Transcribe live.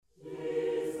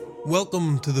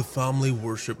Welcome to the Family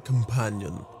Worship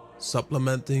Companion,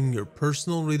 supplementing your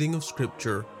personal reading of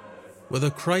Scripture with a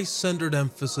Christ-centered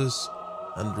emphasis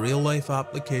and real-life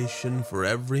application for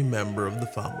every member of the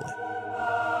family.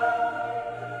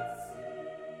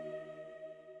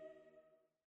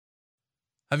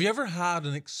 Have you ever had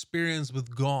an experience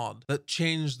with God that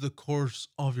changed the course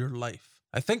of your life?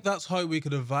 I think that's how we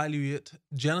could evaluate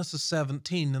Genesis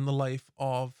 17 in the life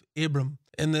of Abram.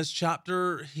 In this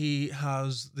chapter, he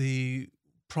has the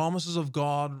promises of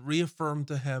God reaffirmed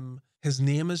to him. His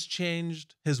name is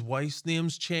changed, his wife's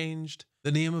name's changed,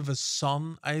 the name of his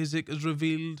son, Isaac, is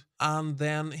revealed, and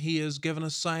then he is given a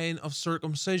sign of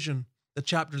circumcision. The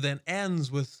chapter then ends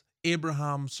with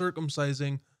Abraham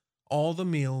circumcising all the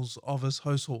males of his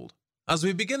household. As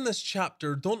we begin this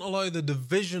chapter, don't allow the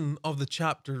division of the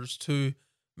chapters to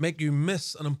make you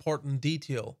miss an important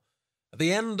detail. At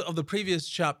the end of the previous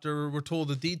chapter, we're told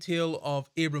the detail of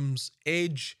Abram's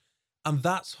age, and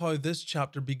that's how this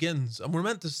chapter begins. And we're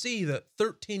meant to see that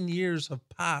 13 years have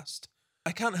passed.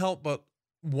 I can't help but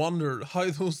wonder how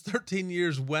those 13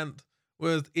 years went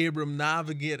with Abram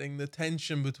navigating the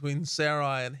tension between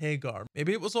Sarai and Hagar.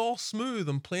 Maybe it was all smooth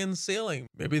and plain sailing.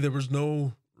 Maybe there was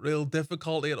no real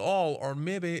difficulty at all, or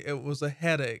maybe it was a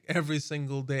headache every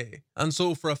single day. And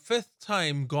so for a fifth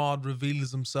time, God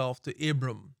reveals himself to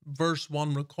Abram. Verse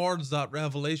 1 records that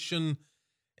revelation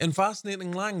in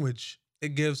fascinating language.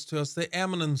 It gives to us the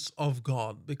eminence of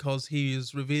God because he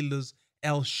is revealed as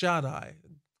El Shaddai,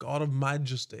 God of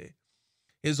majesty.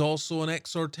 He is also an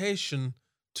exhortation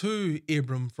to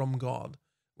Abram from God,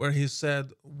 where he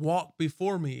said, walk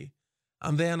before me,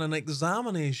 and then an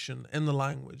examination in the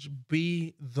language,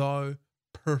 be thou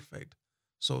perfect.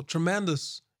 So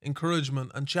tremendous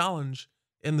encouragement and challenge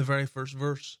in the very first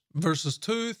verse. Verses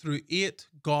 2 through 8,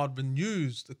 God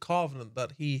renews the covenant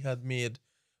that he had made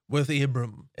with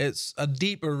Abram. It's a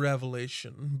deeper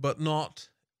revelation, but not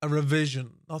a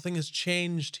revision. Nothing has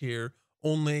changed here,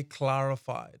 only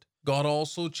clarified. God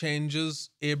also changes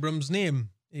Abram's name.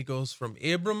 He goes from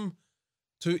Abram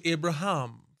to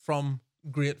Abraham, from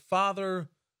great father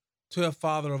to a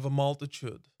father of a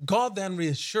multitude. God then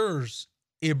reassures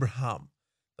Abraham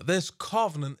that this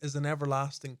covenant is an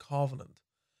everlasting covenant.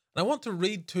 And I want to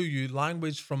read to you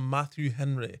language from Matthew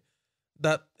Henry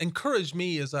that encouraged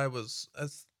me as I was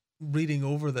reading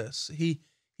over this. He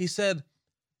said,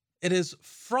 it is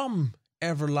from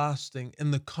everlasting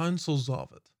in the counsels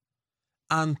of it,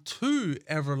 and to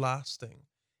everlasting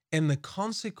in the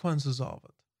consequences of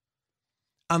it.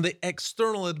 And the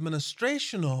external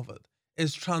administration of it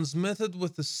is transmitted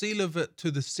with the seal of it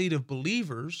to the seed of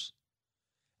believers,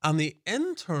 and the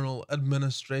internal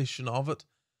administration of it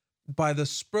by the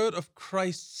Spirit of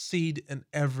Christ's seed in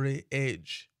every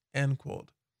age. End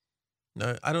quote.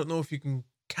 Now, I don't know if you can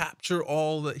capture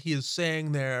all that he is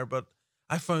saying there, but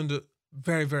I found it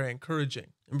very, very encouraging.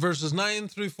 In verses 9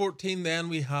 through 14, then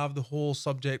we have the whole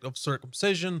subject of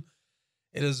circumcision.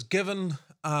 It is given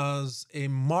as a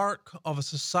mark of a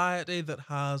society that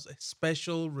has a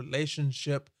special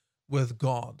relationship with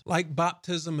God. Like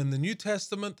baptism in the New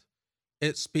Testament,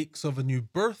 it speaks of a new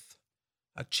birth,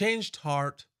 a changed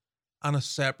heart, and a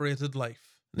separated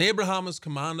life. And Abraham is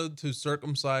commanded to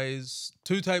circumcise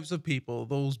two types of people,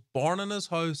 those born in his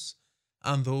house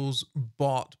and those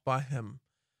bought by him.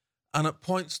 And it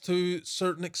points to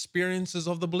certain experiences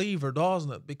of the believer,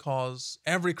 doesn't it? Because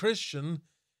every Christian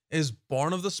is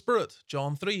born of the Spirit,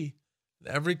 John 3.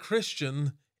 Every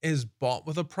Christian is bought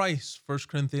with a price, 1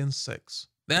 Corinthians 6.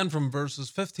 Then from verses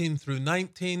 15 through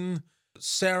 19,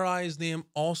 Sarai's name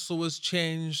also is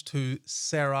changed to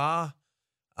Sarah.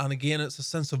 And again, it's a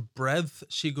sense of breadth.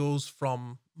 She goes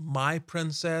from my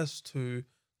princess to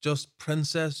just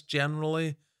princess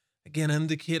generally. Again,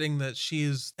 indicating that she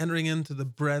is entering into the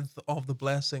breadth of the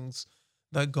blessings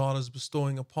that God is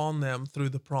bestowing upon them through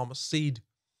the promised seed.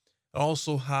 It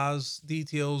also has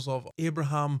details of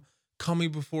Abraham coming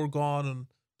before God and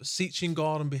beseeching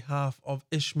God on behalf of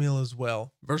Ishmael as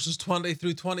well. Verses 20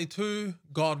 through 22,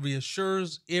 God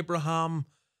reassures Abraham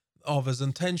of his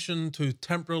intention to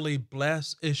temporarily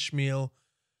bless Ishmael,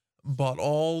 but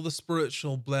all the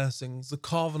spiritual blessings, the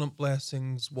covenant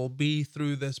blessings, will be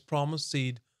through this promised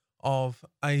seed of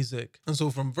Isaac. And so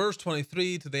from verse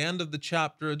 23 to the end of the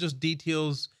chapter, it just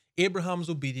details Abraham's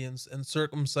obedience in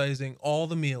circumcising all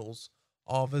the males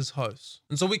of his house.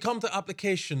 And so we come to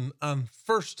application, and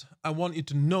first I want you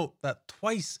to note that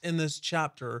twice in this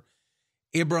chapter,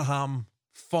 Abraham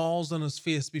falls on his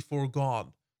face before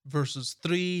God, verses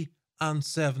 3 and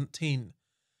 17.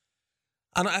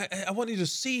 And I want you to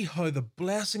see how the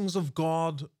blessings of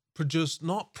God produce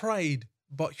not pride,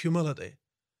 but humility.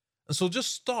 And so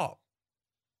just stop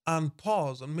and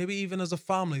pause and maybe even as a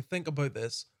family think about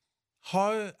this.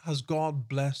 How has God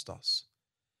blessed us?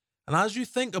 And as you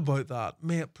think about that,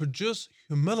 may it produce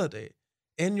humility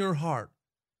in your heart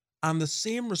and the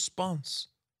same response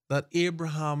that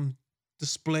Abraham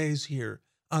displays here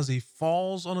as he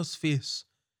falls on his face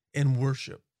in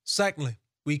worship. Secondly,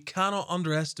 we cannot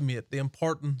underestimate the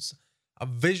importance a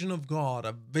vision of God,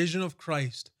 a vision of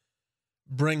Christ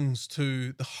brings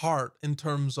to the heart in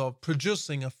terms of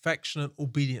producing affectionate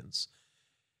obedience.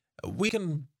 We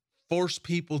can force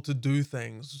people to do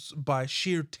things by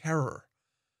sheer terror,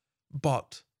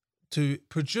 but to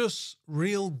produce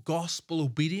real gospel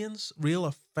obedience, real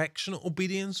affectionate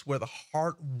obedience where the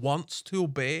heart wants to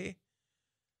obey,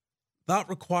 that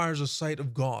requires a sight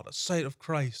of God, a sight of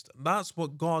Christ. And that's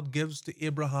what God gives to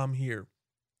Abraham here.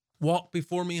 Walk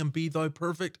before me and be thou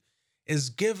perfect is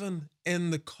given in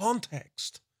the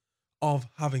context of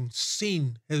having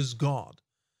seen his God.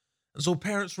 And so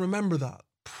parents, remember that.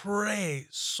 Pray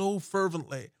so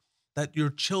fervently that your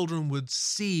children would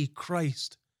see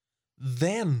Christ.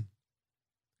 Then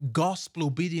gospel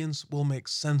obedience will make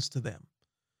sense to them.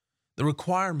 The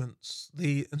requirements,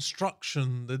 the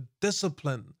instruction, the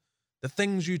discipline, the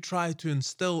things you try to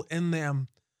instill in them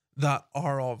that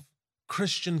are of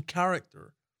Christian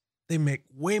character, they make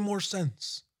way more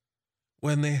sense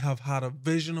when they have had a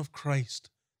vision of Christ.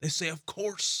 They say, of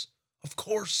course, of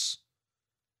course.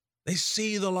 They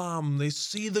see the Lamb, they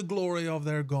see the glory of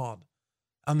their God,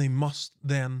 and they must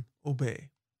then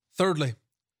obey. Thirdly,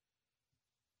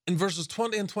 in verses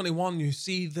 20 and 21, you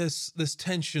see this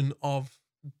tension of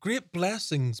great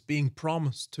blessings being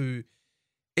promised to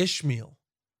Ishmael,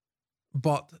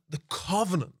 but the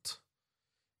covenant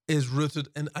is rooted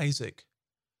in Isaac.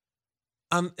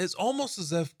 And it's almost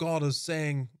as if God is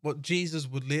saying what Jesus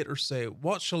would later say,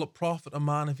 what shall it profit a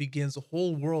man if he gains the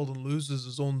whole world and loses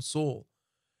his own soul?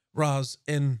 Whereas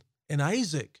in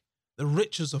Isaac, the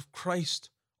riches of Christ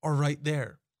are right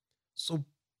there. So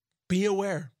be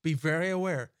aware, be very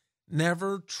aware.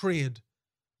 Never trade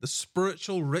the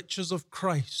spiritual riches of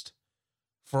Christ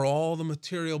for all the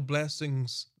material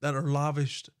blessings that are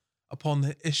lavished upon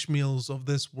the Ishmaels of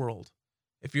this world.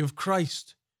 If you have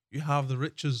Christ, you have the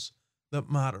riches that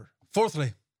matter.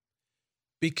 Fourthly,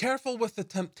 be careful with the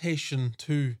temptation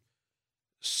to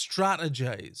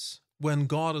strategize when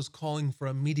God is calling for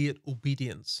immediate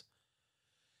obedience.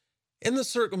 In the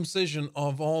circumcision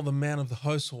of all the men of the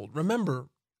household, remember,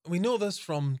 we know this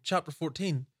from chapter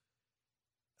 14.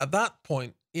 At that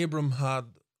point, Abram had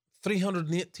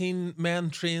 318 men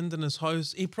trained in his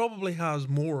house. He probably has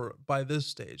more by this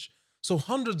stage. So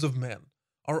hundreds of men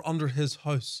are under his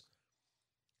house.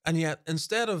 And yet,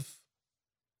 instead of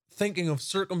thinking of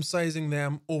circumcising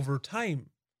them over time.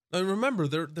 Now remember,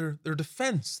 their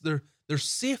defense, their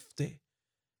safety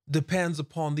depends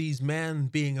upon these men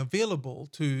being available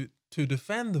to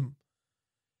defend them.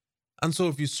 And so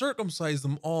if you circumcise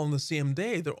them all on the same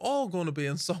day, they're all going to be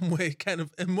in some way kind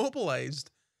of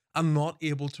immobilized and not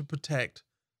able to protect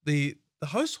the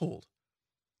household.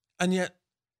 And yet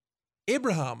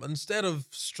Abraham, instead of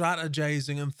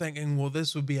strategizing and thinking, well,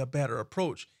 this would be a better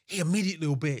approach, he immediately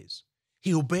obeys.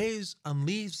 He obeys and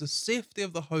leaves the safety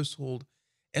of the household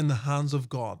in the hands of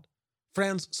God.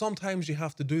 Friends, sometimes you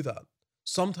have to do that.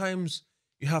 Sometimes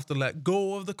you have to let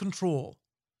go of the control,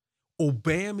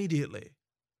 obey immediately,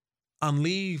 and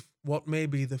leave what may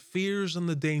be the fears and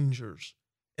the dangers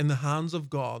in the hands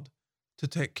of God to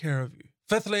take care of you.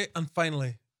 Fifthly and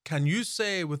finally, can you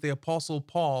say with the Apostle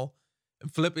Paul in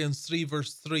Philippians 3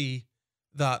 verse 3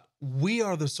 that we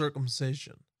are the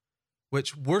circumcision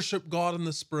which worship God in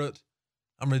the Spirit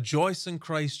and rejoice in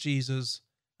Christ Jesus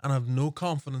and have no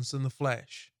confidence in the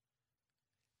flesh?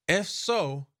 If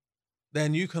so,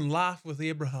 then you can laugh with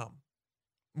Abraham.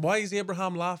 Why is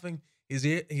Abraham laughing?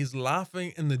 He's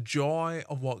laughing in the joy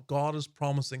of what God is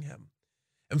promising him.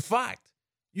 In fact,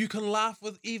 you can laugh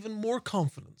with even more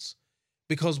confidence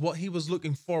because what he was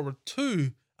looking forward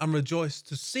to and rejoice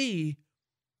to see,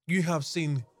 you have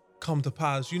seen come to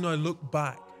pass. You now look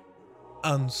back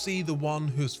and see the one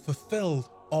who has fulfilled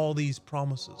all these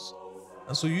promises.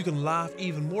 And so you can laugh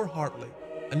even more heartily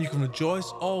and you can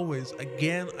rejoice always.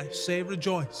 Again, I say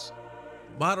rejoice.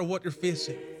 No matter what you're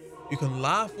facing, you can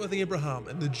laugh with Abraham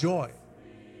in the joy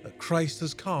that Christ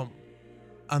has come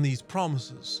and these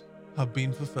promises have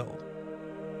been fulfilled.